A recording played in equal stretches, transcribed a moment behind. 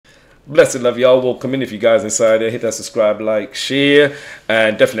Blessed love, y'all. Welcome in. If you guys inside there, hit that subscribe, like, share,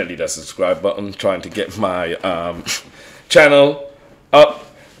 and definitely that subscribe button. Trying to get my channel up.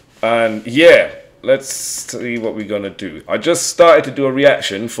 And yeah, let's see what we're gonna do. I just started to do a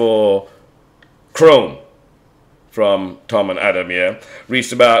reaction for Chrome from Tom and Adam. Yeah,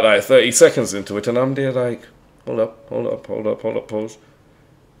 reached about like 30 seconds into it, and I'm there like, hold up, pause.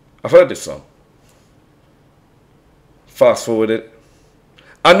 I've heard this song. Fast forward it.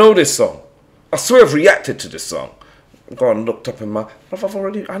 I know this song. I swear I've reacted to this song. I've gone and looked up in my...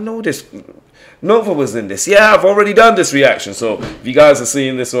 I know this. Nova was in this. Yeah, I've already done this reaction. So if you guys are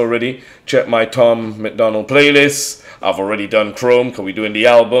seeing this already, check my Tom Macdonald playlist. I've already done Chrome because we're doing the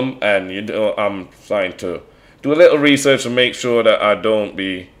album. And you know, I'm trying to do a little research and make sure that I don't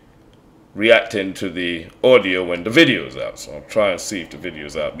be reacting to the audio when the video's out. So I'll try and see if the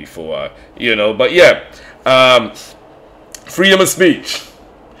video's out before I, you know. But yeah, freedom of speech.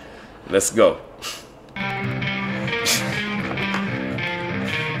 Let's go.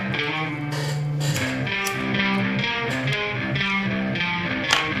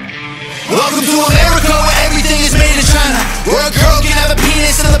 Welcome to America, where everything is made in China, where a girl can have a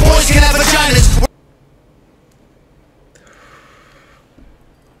penis and the boys can have vaginas.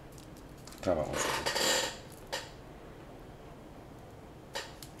 Come on.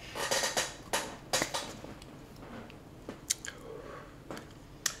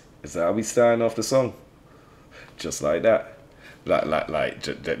 Is that how we starting off the song? Just like that.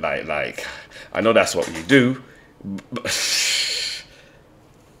 Like. I know that's what you do. But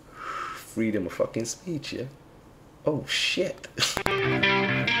freedom of fucking speech, yeah? Oh, shit.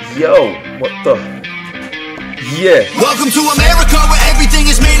 Yo, what the? Yeah. Welcome to America, where everything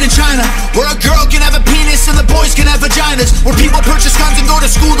is made in China, where a girl can have a penis and the boys can have vaginas, where people purchase guns and go to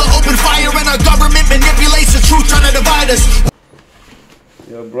school to open fire, and our government manipulates the truth trying to divide us.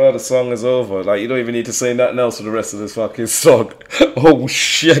 Yo, bro, the song is over. Like, you don't even need to say nothing else for the rest of this fucking song. Oh,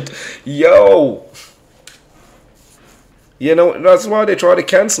 shit. Yo. You know, that's why they try to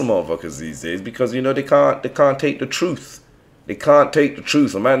cancel motherfuckers these days, because, you know, they can't take the truth. They can't take the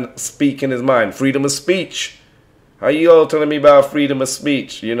truth. A man speaking his mind. Freedom of speech. How you all telling me about freedom of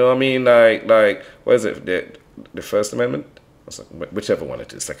speech? You know what I mean? Like, what is it? The First Amendment? Whichever one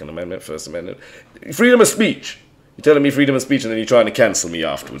it is. Second Amendment, First Amendment. Freedom of speech. You're telling me freedom of speech and then you're trying to cancel me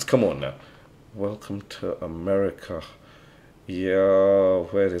afterwards. Come on now. Welcome to America. Yeah,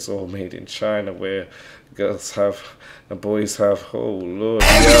 where it's all made in China, where girls have and boys have, oh Lord.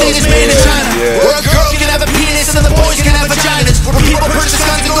 Everything is made in China, where a girl can have a penis and the boys can have vaginas, where people purchase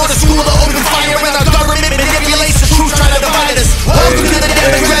guns and go to school to open fire, and our government manipulates the truth trying to divide us. Welcome to the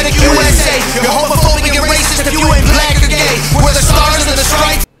democratic USA. You're homophobic and racist if you ain't black or gay, where the stars and the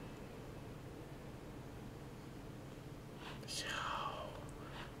stripes.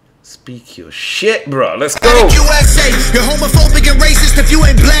 Speak your shit, bro. Let's go. USA, you're homophobic and racist if you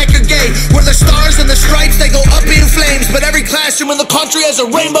ain't black or gay, where the stars and the stripes, they go up in flames, but every classroom in the country has a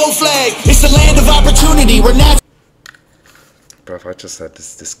rainbow flag. It's the land of opportunity. We're not. Bruv, I just had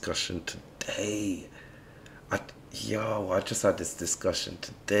this discussion today. I just had this discussion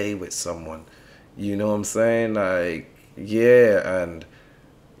today with someone. You know what I'm saying? Like, yeah, and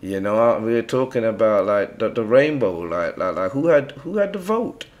you know, we were talking about like the rainbow, like who had the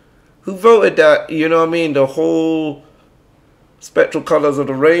vote? Who voted that, you know what I mean, the whole spectral colors of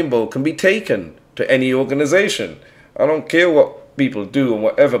the rainbow can be taken to any organization. I don't care what people do and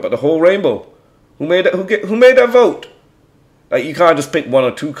whatever, but the whole rainbow. Who made that? Who made that vote? Like, you can't just pick one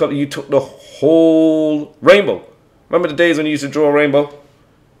or two colors. You took the whole rainbow. Remember the days when you used to draw a rainbow?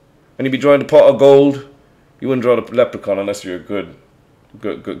 And you'd be drawing the pot of gold. You wouldn't draw the leprechaun unless you're a good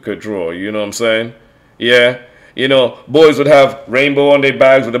drawer. You know what I'm saying? Yeah. You know, boys would have rainbow on their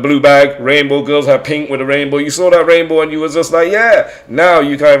bags with a blue bag. Rainbow girls have pink with a rainbow. You saw that rainbow and you was just like, yeah. Now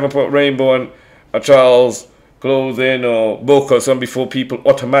you can't even put rainbow on a child's clothing or book or something before people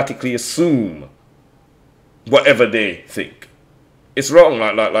automatically assume whatever they think. It's wrong.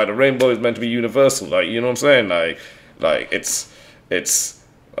 Like the rainbow is meant to be universal. Like, you know what I'm saying? Like it's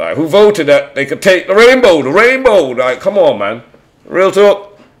like, who voted that they could take the rainbow? The rainbow. Like, come on, man. Real talk.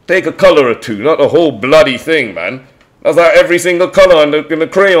 Take a color or two, not the whole bloody thing, man. That's like every single color in the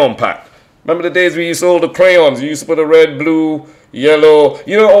crayon pack. Remember the days we used to hold the crayons? You used to put a red, blue, yellow,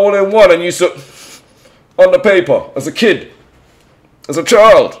 you know, all in one, and you used to on the paper as a kid, as a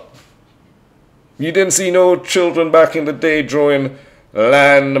child. You didn't see no children back in the day drawing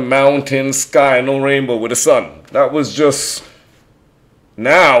land, mountain, sky, no rainbow with the sun. That was just.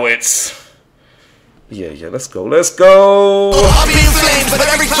 Now it's. Yeah, let's go. Up in flames, but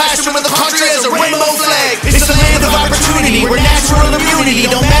every classroom in the country has a rainbow flag. It's the land of opportunity, where natural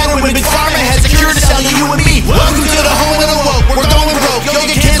immunity don't matter when big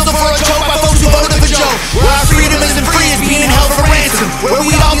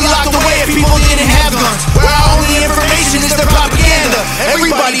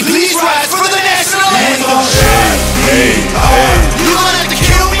Everybody please rise for the national anthem. Hey, You gonna have to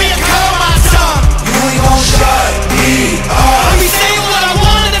kill me and cut my tongue. You ain't gon' shut me up. Let me say what I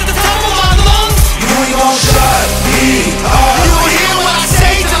want at the top of my lungs. You ain't gon' shut me up. You will hear what I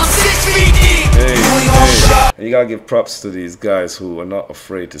say till I'm 6 feet deep. You gotta give props to these guys who are not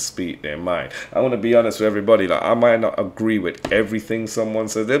afraid to speak their mind. I want to be honest with everybody. Like, I might not agree with everything someone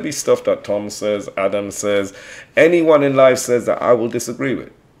says. There'll be stuff that Tom says, Adam says, anyone in life says that I will disagree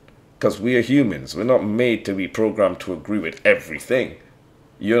with. Because we are humans. We're not made to be programmed to agree with everything.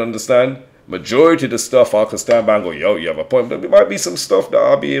 You understand? Majority of the stuff I can stand by and go, yo, you have a point. But there might be some stuff that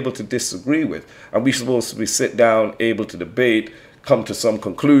I'll be able to disagree with. And we're supposed to be sit down, able to debate, come to some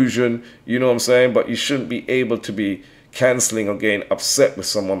conclusion, you know what I'm saying? But you shouldn't be able to be cancelling or getting upset with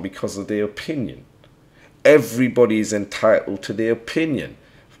someone because of their opinion. Everybody is entitled to their opinion.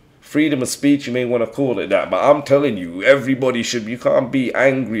 Freedom of speech, you may want to call it that, but I'm telling you, everybody should, you can't be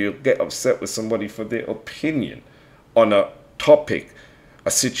angry or get upset with somebody for their opinion on a topic,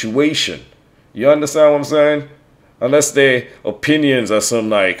 a situation. You understand what I'm saying? Unless their opinions are some,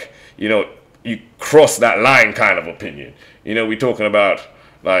 like, you know, you cross that line kind of opinion. You know, we're talking about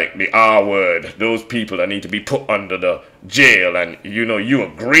like the R word, those people that need to be put under the jail, and you know, you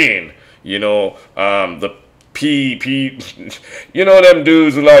agreeing, you know, the P, you know, them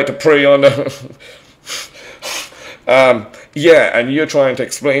dudes who like to prey on the, yeah, and you're trying to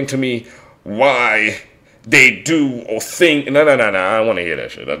explain to me why they do or think, no, I don't want to hear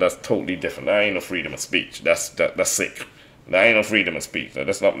that shit. That's totally different. That ain't no freedom of speech. That's sick. That ain't no freedom of speech.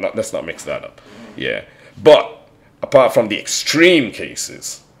 Let's not mix that up. Yeah, but apart from the extreme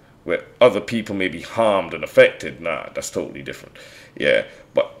cases where other people may be harmed and affected, nah, that's totally different. Yeah,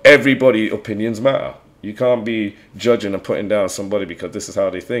 but everybody's opinions matter. You can't be judging and putting down somebody because this is how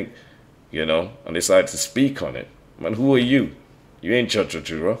they think, you know, and decide to speak on it. Man, who are you? You ain't judge or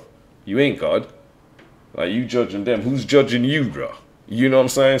juror. You ain't God. Like, you judging them. Who's judging you, bro? You know what I'm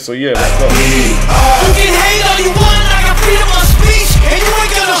saying? So yeah, let's go. You can hate all you want, I got freedom of speech, and you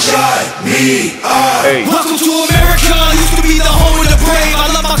ain't gonna shut me up. Hey. Welcome to America, used to be the home of the brave. I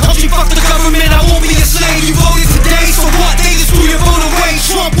love my country, fuck the government, I won't be a slave. You voted today, so what? They just threw your vote away.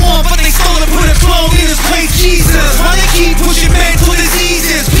 Trump won, but they stole and put a clone in his place. Jesus, why they keep pushing mental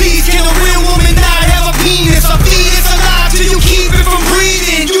diseases? Please, can a real woman not have a penis? A fetus alive till you keep it from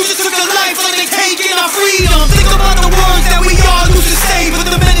breathing. You just took a life like they taking our freedom. Think about the words that we all used to say, but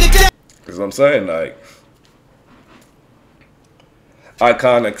the men that Because I'm saying, like, I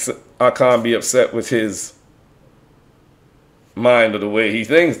can't be upset with his mind or the way he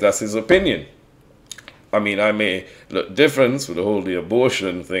thinks. That's his opinion. I mean, I may look different with the whole the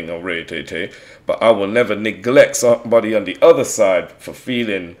abortion thing or but I will never neglect somebody on the other side for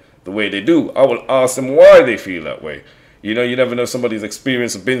feeling the way they do. I will ask them why they feel that way. You know, you never know somebody's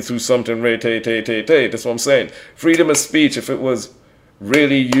experience or been through something. That's what I'm saying. Freedom of speech, if it was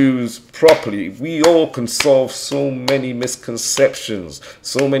really used properly, we all can solve so many misconceptions,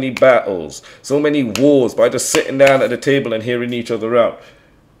 so many battles, so many wars by just sitting down at the table and hearing each other out.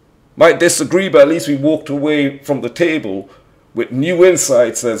 Might disagree, but at least we walked away from the table with new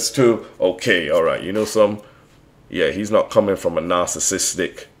insights as to, okay, all right, you know, yeah, he's not coming from a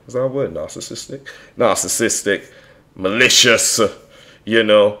narcissistic, is that a word, narcissistic? Narcissistic, malicious, you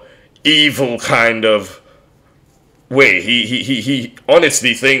know, evil kind of way. He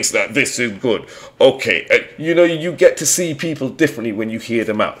honestly thinks that this is good. Okay, you know, you get to see people differently when you hear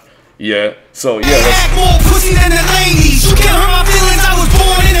them out. Yeah, so yeah, act more pussy than the ladies. You can't hurt my feelings, I was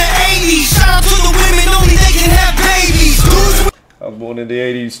born in the 80s. Shout out to the women, only they can have babies. I was born in the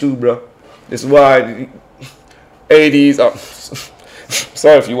 80s too, bro. This is why 80s,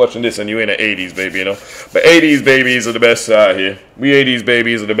 sorry if you're watching this and you're in the 80s, baby, you know. But 80s babies are the best out here. We 80s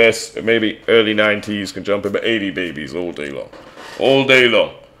babies are the best. Maybe early 90s can jump in, but 80 babies all day long. All day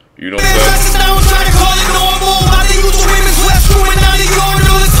long. You know what I'm saying?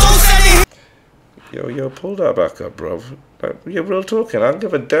 Yo, pull that back up, bro. Like, you're real talking. I don't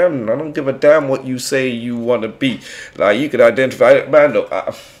give a damn. I don't give a damn what you say you want to be. Like, you could identify. Man, look,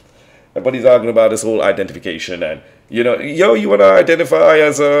 everybody's arguing about this whole identification and, you know, yo, you want to identify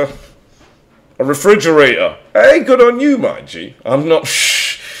as a refrigerator. Hey, good on you, my G. I'm not,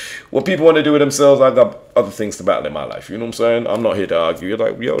 what people want to do with themselves, I got other things to battle in my life. You know what I'm saying? I'm not here to argue. You're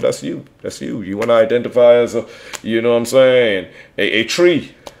like, yo, that's you. That's you. You want to identify as a, you know what I'm saying, a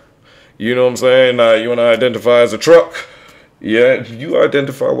tree. You know what I'm saying? You want to identify as a truck. Yeah, you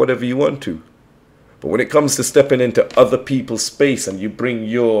identify whatever you want to. But when it comes to stepping into other people's space and you bring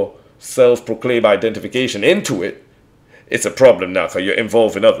your self-proclaimed identification into it, it's a problem now because you're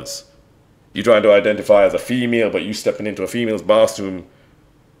involving others. You're trying to identify as a female, but you stepping into a female's bathroom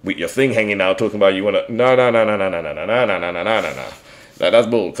with your thing hanging out, talking about you wanna no. That's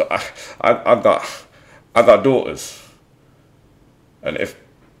bull. I got daughters, and if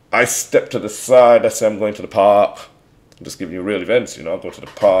I step to the side, let's say I'm going to the park, I'm just giving you real events, you know, I go to the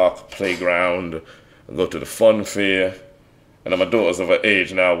park, playground, I go to the fun fair, and then my daughter's of an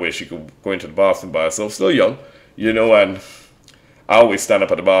age now where she could go into the bathroom by herself, still young, you know, and I always stand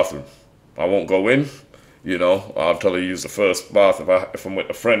up at the bathroom. I won't go in, you know, I'll tell her to use the first bath. If I'm with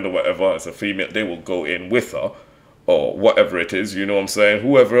a friend or whatever, it's a female, they will go in with her, or whatever it is, you know what I'm saying?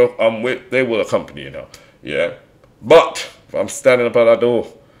 Whoever I'm with, they will accompany, you know, yeah. But if I'm standing up at that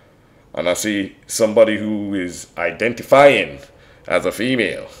door and I see somebody who is identifying as a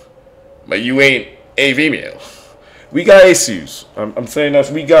female, but you ain't a female, we got issues. I'm saying that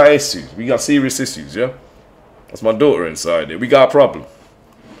we got issues. We got serious issues, yeah? That's my daughter inside there. We got a problem.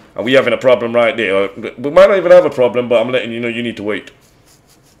 And we having a problem right there. We might not even have a problem, but I'm letting you know you need to wait.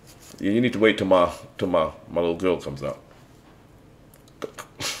 You need to wait till my little girl comes out.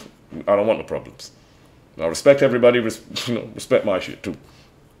 I don't want no problems. I respect everybody, respect my shit too.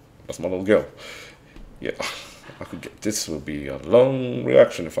 That's my little girl. Yeah, I could get, this will be a long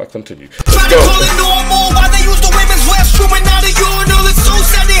reaction if I continue. Try to call it normal while they use the women's restroom and not a urinal. It's so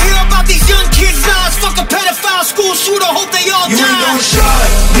sad to hear about these young kids now. It's fucking pedophile school shooter, hope they all die. You ain't gonna shut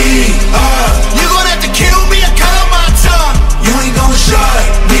me up. You gonna have to kill me and cut out my tongue. You ain't gonna shut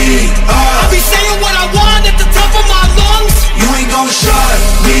me up. I be saying what I want at the top of my lungs. You ain't gonna shut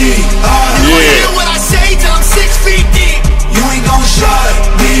me up. You gonna hear what I say till I'm 6 feet deep. You ain't gonna shut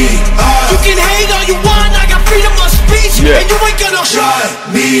me up. You can hate all you want, I got freedom of speech, and you ain't gonna shut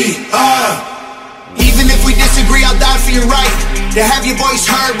me up. Even if we disagree, I'll die for your right to have your voice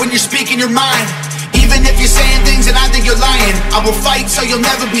heard when you're speaking your mind. Even if you're saying things and I think you're lying, I will fight so you'll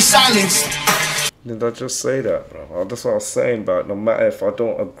never be silenced. Did I just say that, bro? That's what I was saying about no matter if I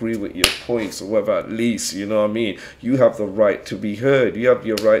don't agree with your points or whatever, at least, you know what I mean? You have the right to be heard. You have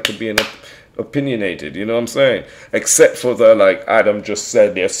your right to be opinionated, you know what I'm saying? Except for the, like Adam just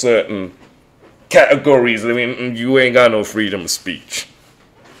said, there's certain categories. I mean, you ain't got no freedom of speech.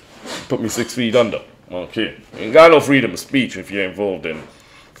 Put me 6 feet under. Okay. You ain't got no freedom of speech if you're involved in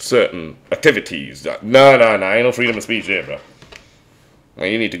certain activities. No, ain't no freedom of speech there, bro. Well,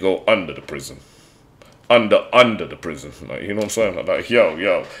 you need to go under the prison. Under the prison. Like, you know what I'm saying? Like,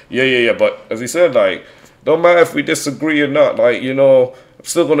 yo. Yeah. But as he said, like, don't matter if we disagree or not, like, you know, I'm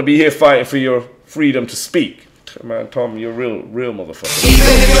still gonna be here fighting for your freedom to speak. Man, Tom, you're a real motherfucker. Even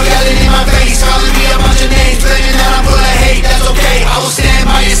if you're yelling in my face, calling me a bunch of names, claiming that I'm full of hate, that's okay. I will stand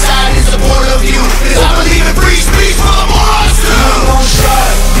by your side in support of you, because I believe in free speech for the morons too.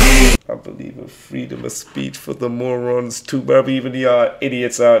 I believe in freedom of speech for the morons too, but even the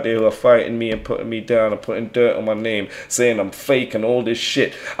idiots out there who are fighting me and putting me down and putting dirt on my name, saying I'm fake and all this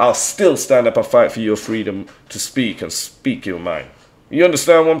shit, I'll still stand up and fight for your freedom to speak and speak your mind. You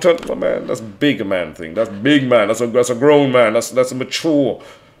understand what I'm talking about, man? That's big man thing. That's big man. That's a grown man. That's a mature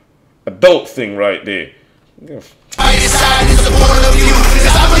adult thing right there. Yeah. I decide in support of you,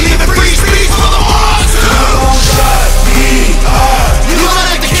 because I believe in free speech for the morons too. Don't shut me up. You gonna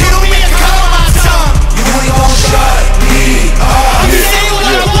have to kill me and cut out my tongue. You ain't gonna shut me up. I be saying what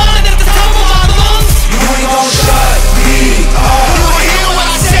I want at the top of my lungs. You ain't gonna shut me up. You gonna hear what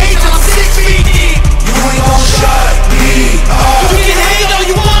I say till I'm 6 feet deep. You ain't gonna shut me up. You can hate all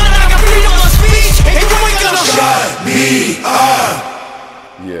you want, I got freedom of speech, and you ain't gonna shut me up.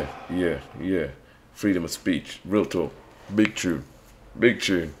 Yeah. Freedom of speech. Real talk. Big tune.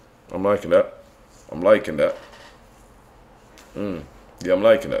 I'm liking that. Yeah, I'm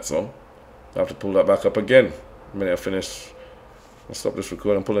liking that song. I have to pull that back up again. The minute I finish, I'll stop this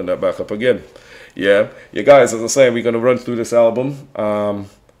recording. I'm pulling that back up again. Yeah, guys, as I'm saying, we're going to run through this album.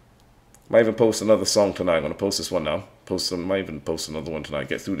 Might even post another song tonight. I'm going to post this one now. Might even post another one tonight.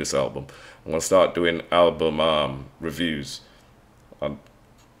 Get through this album. I'm going to start doing album reviews. I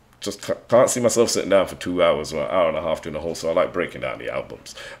just can't see myself sitting down for 2 hours or an hour and a half doing a whole song. I like breaking down the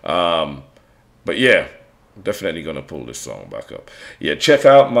albums. But yeah, I'm definitely going to pull this song back up. Yeah, check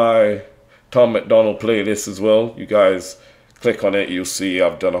out my Tom Macdonald playlist as well. You guys click on it, you'll see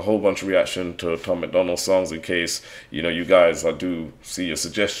I've done a whole bunch of reaction to Tom Macdonald songs in case, you know, you guys, I do see your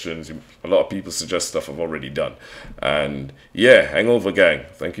suggestions. A lot of people suggest stuff I've already done. And yeah, Hangover Gang,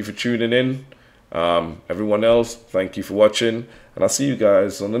 thank you for tuning in. Everyone else, thank you for watching. And I'll see you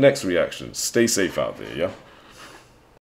guys on the next reaction. Stay safe out there, yeah?